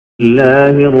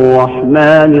الله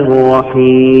الرحمن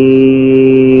الرحيم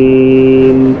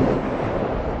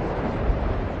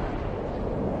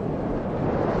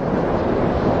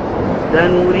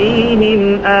سنريهم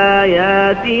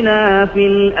آياتنا في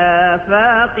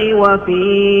الآفاق وفي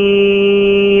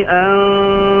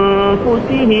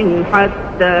أنفسهم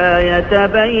حتى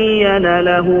يتبين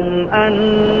لهم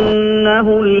أنه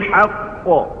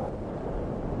الحق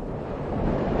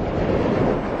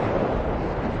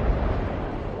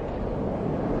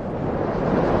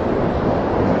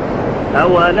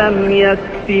أولم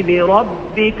يكف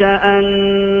بربك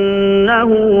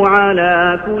أنه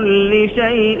على كل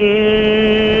شيء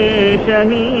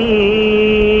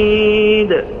شهيد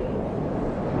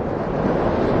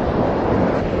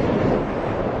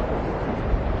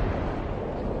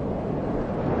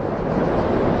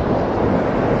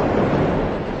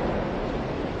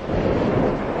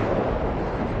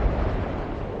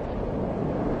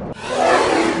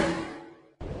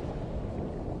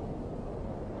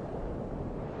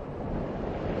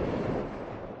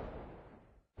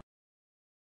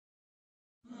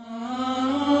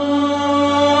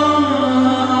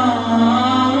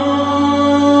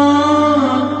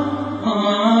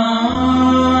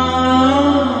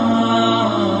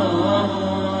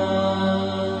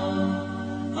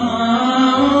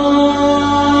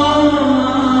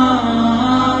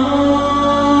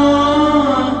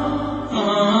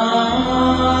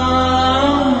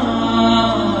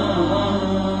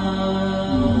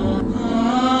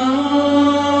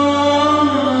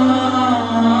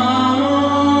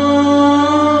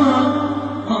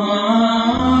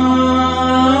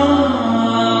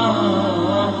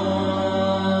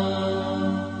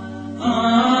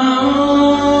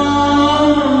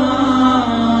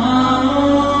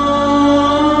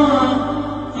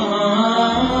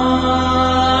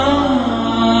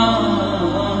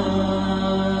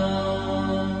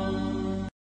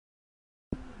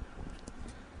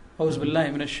أعوذ بالله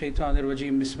من الشيطان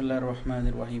الرجيم بسم الله الرحمن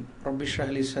الرحيم رب اشرح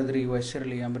لي صدري ويسر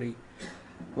لي أمري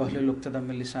واحلل عقدة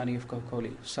من لساني يفقهوا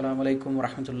قولي السلام عليكم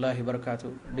ورحمة الله وبركاته.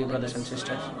 Dear brothers and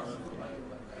sisters,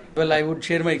 well, I would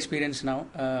share my experience now.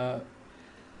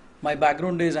 My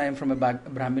background is I am from a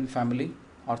Brahmin family,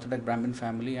 Orthodox Brahmin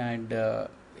family, and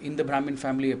in the Brahmin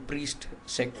family a priest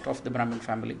sect of the Brahmin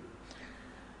family.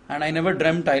 And I never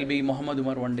dreamt I'll be Muhammad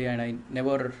Umar one day, and I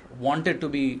never wanted to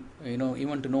be,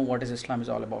 even to know what is Islam is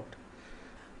all about.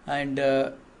 And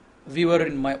we were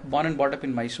born and brought up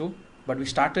in Mysore, but we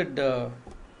started,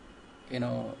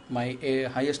 my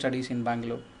higher studies in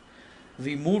Bangalore.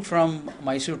 We moved from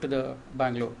Mysore to the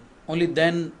Bangalore. Only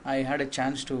then I had a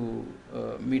chance to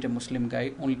meet a Muslim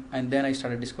guy, and then I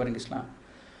started discovering Islam.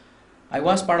 I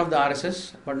was part of the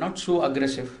RSS, but not so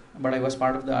aggressive, but I was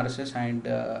part of the RSS, and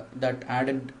that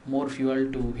added more fuel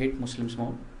to hate Muslims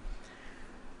more.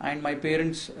 And my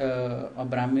parents are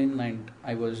Brahmin, and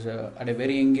I was at a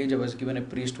very young age I was given a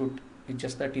priesthood. It's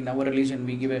just that in our religion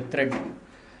we give a thread,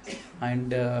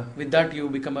 and with that you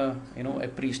become a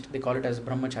priest. They call it as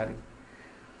brahmachari.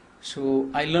 So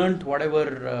I learned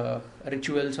whatever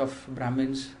rituals of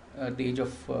Brahmins at the age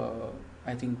of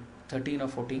I think 13 or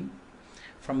 14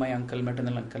 from my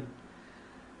maternal uncle.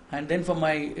 And then for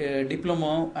my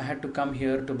diploma I had to come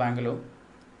here to Bangalore.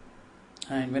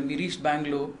 And when we reached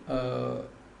Bangalore,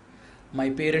 my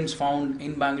parents found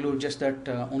in Bangalore just that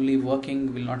only working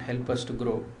will not help us to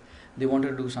grow. They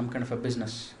wanted to do some kind of a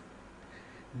business.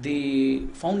 They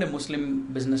found a Muslim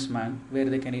businessman where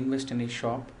they can invest in his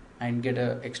shop and get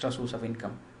an extra source of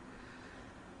income.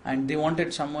 And they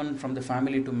wanted someone from the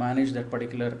family to manage that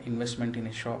particular investment in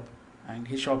his shop. And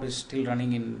his shop is still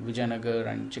running in Vijayanagar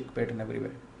and Chickpet and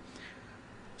everywhere.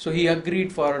 So he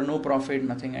agreed for no profit,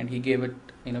 nothing, and he gave it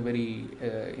in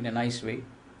a nice way.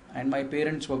 And my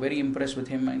parents were very impressed with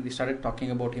him, and they started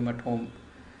talking about him at home.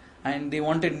 And they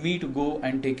wanted me to go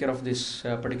and take care of this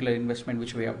particular investment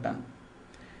which we have done.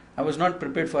 I was not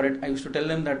prepared for it. I used to tell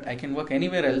them that I can work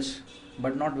anywhere else,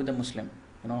 but not with a Muslim.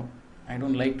 I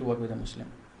don't like to work with a Muslim.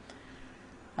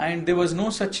 And there was no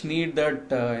such need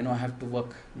that I have to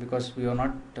work, because we are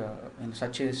not in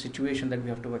such a situation that we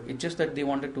have to work. It's just that they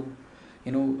wanted to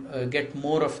get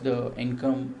more of the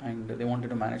income, and they wanted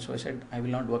to manage. So I said I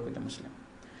will not work with a Muslim.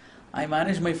 I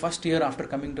managed my first year after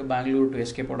coming to Bangalore to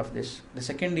escape out of this. The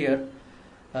second year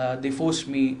they forced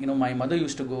me. My mother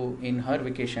used to go in her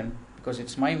vacation because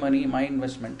it's my money, my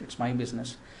investment, it's my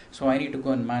business, so I need to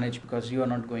go and manage because you are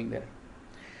not going there.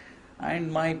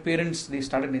 And my parents, they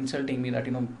started insulting me that,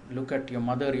 look at your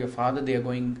mother, your father, they are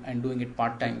going and doing it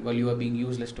part-time while you are being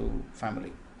useless to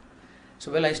family.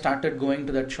 So, I started going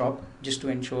to that shop just to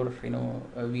ensure,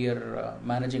 we are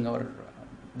managing our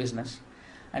business.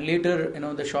 And later,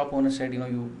 the shop owner said,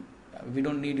 we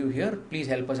don't need you here, please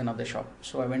help us in another shop.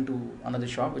 So I went to another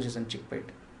shop which is in Chickpet,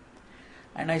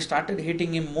 and I started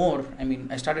hating him more.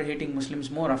 I started hating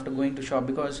Muslims more after going to shop,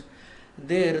 because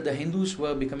there the Hindus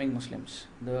were becoming Muslims.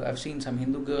 I've seen some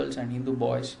Hindu girls and Hindu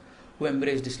boys who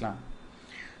embraced Islam,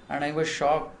 and I was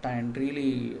shocked and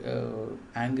really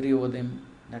angry over them,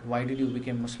 that why did you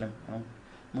become Muslim?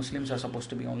 Muslims are supposed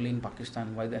to be only in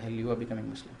Pakistan, why the hell you are becoming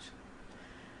Muslims?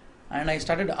 And I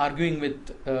started arguing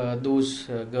with those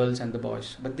girls and the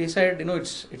boys, but they said,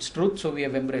 it's truth, so we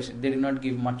have embraced it. They did not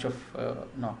give much of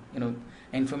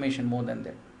information more than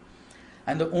that.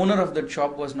 And the owner of that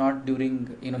shop was not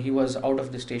he was out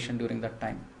of the station during that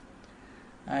time.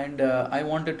 And I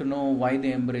wanted to know why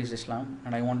they embraced Islam,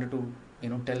 and I wanted to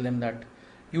tell them that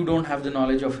you don't have the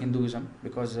knowledge of Hinduism,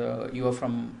 because you are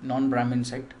from non-Brahmin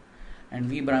sect, and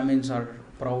we Brahmins are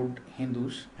proud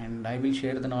Hindus, and I will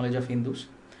share the knowledge of Hindus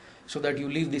so that you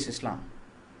leave this Islam.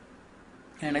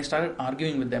 And I started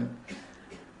arguing with them,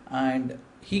 and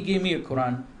he gave me a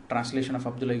Quran translation of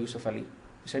Abdullah Yusuf Ali.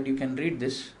 He said, you can read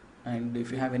this, and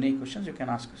if you have any questions you can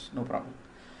ask us, no problem.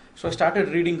 So I started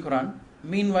reading Quran.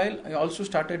 Meanwhile, I also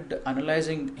started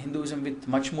analyzing Hinduism with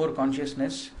much more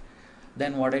consciousness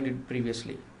than what I did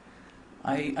previously.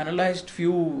 I analyzed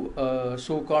few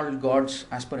so-called gods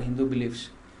as per Hindu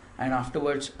beliefs, and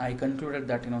afterwards I concluded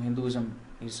that Hinduism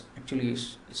is actually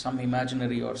some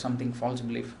imaginary or something false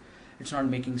belief. It's not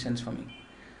making sense for me.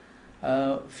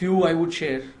 Few I would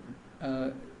share.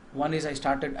 One is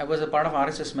I was a part of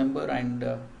RSS member, and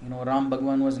Ram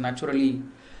Bhagwan was naturally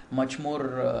much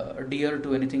more dear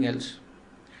to anything else.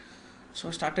 So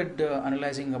I started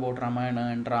analyzing about Ramayana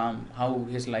and Ram, how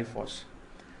his life was.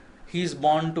 He is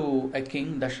born to a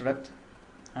king, Dashrath,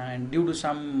 and due to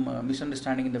some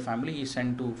misunderstanding in the family, he is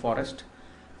sent to forest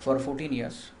for 14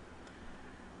 years.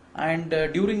 And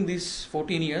during these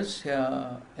 14 years,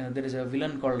 there is a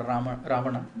villain called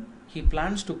Ravana. He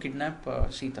plans to kidnap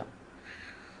Sita.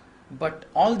 But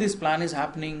all this plan is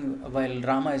happening while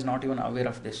Rama is not even aware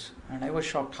of this. And I was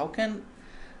shocked. How can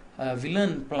a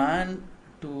villain plan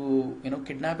to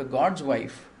kidnap a god's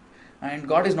wife, and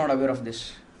God is not aware of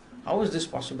this? How is this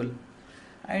possible?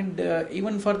 And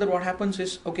even further, what happens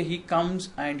is, he comes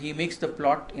and he makes the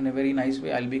plot in a very nice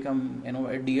way. I'll become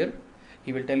a deer.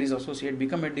 He will tell his associate,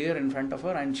 become a deer in front of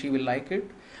her, and she will like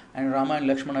it, and Rama and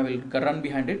Lakshmana will run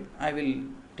behind it. I will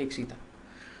take Sita.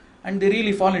 And they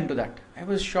really fall into that. I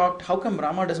was shocked. How come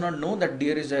Rama does not know that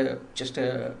deer is it's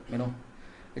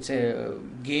a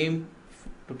game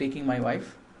to taking my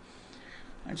wife?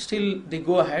 And still they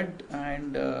go ahead,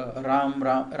 and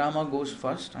Rama goes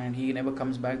first, and he never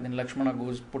comes back. Then Lakshmana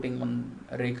goes putting one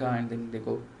Rekha, and then they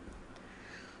go.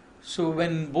 So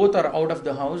when both are out of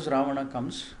the house, Ravana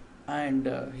comes,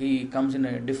 and he comes in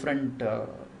a different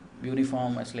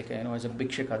uniform as as a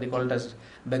bhikshaka. They call it as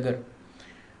beggar.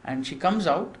 And she comes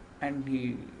out, and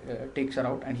he takes her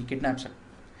out, and he kidnaps her.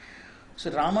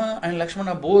 So Rama and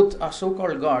Lakshmana both are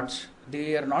so-called gods.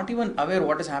 They are not even aware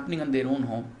what is happening in their own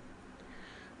home,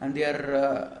 and they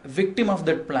are victim of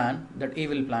that plan, that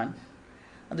evil plan.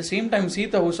 At the same time,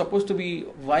 Sita, who is supposed to be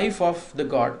wife of the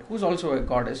god, who is also a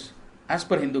goddess as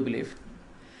per Hindu belief,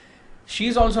 she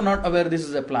is also not aware this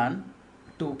is a plan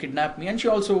to kidnap me, and she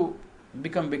also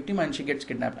become victim, and she gets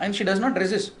kidnapped. And she does not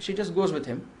resist, she just goes with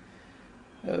him,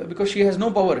 because she has no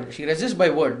power. She resists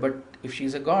by word, but if she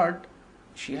is a god,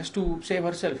 she has to save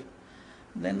herself.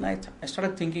 Then I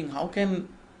started thinking, how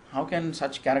can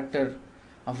such character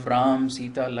of Ram,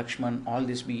 Sita, Lakshman, all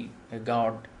this be a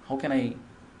god? How can I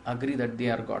agree that they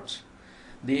are gods?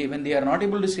 When they are not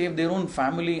able to save their own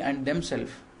family and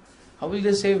themselves, how will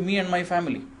they save me and my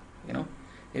family?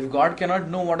 If God cannot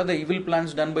know what are the evil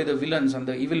plans done by the villains and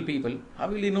the evil people, how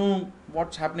will he know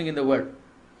what's happening in the world?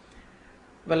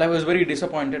 Well, I was very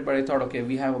disappointed, but I thought,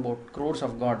 we have about crores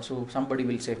of gods, so somebody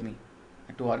will save me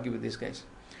to argue with these guys.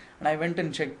 And I went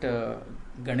and checked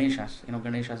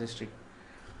Ganesha's history.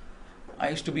 I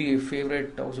used to be a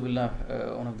favorite,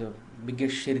 Auzubillah, one of the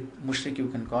biggest mushrik you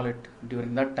can call it,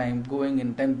 during that time, going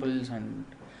in temples and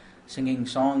singing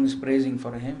songs, praising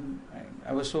for him.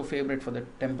 I was so favorite for the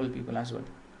temple people as well.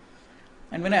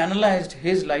 And when I analyzed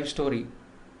his life story,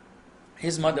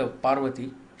 his mother,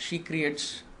 Parvati, she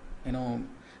creates,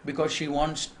 because she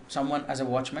wants someone as a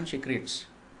watchman, she creates.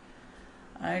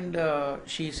 And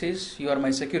she says, you are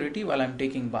my security while I am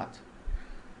taking bath.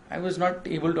 I was not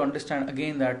able to understand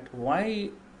again that why,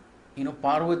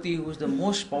 Parvati, who is the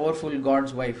most powerful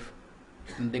God's wife,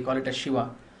 and they call it as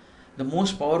Shiva, the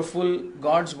most powerful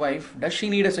God's wife, does she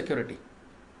need a security?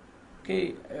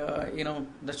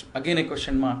 That's again a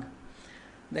question mark.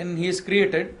 Then he is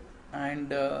created, and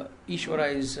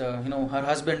Ishvara is, her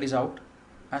husband is out.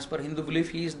 As per Hindu belief,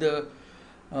 he is the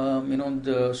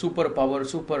the super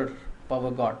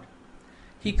power god.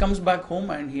 He comes back home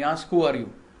and he asks, who are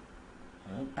you?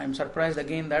 I'm surprised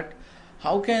again that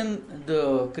how can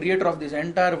the creator of this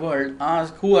entire world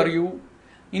ask, who are you?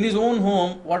 In his own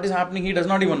home, what is happening, he does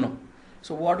not even know.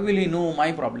 So what will he know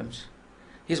my problems?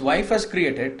 His wife has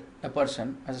created a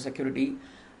person as a security,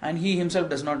 and he himself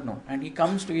does not know. And he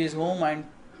comes to his home, and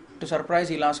to surprise,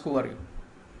 he'll ask, who are you?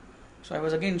 So I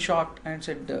was again shocked and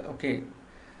said, okay.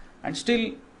 And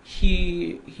still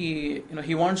he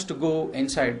wants to go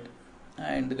inside,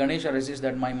 and Ganesha resists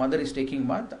that my mother is taking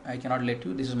bath, I cannot let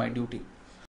you, this is my duty.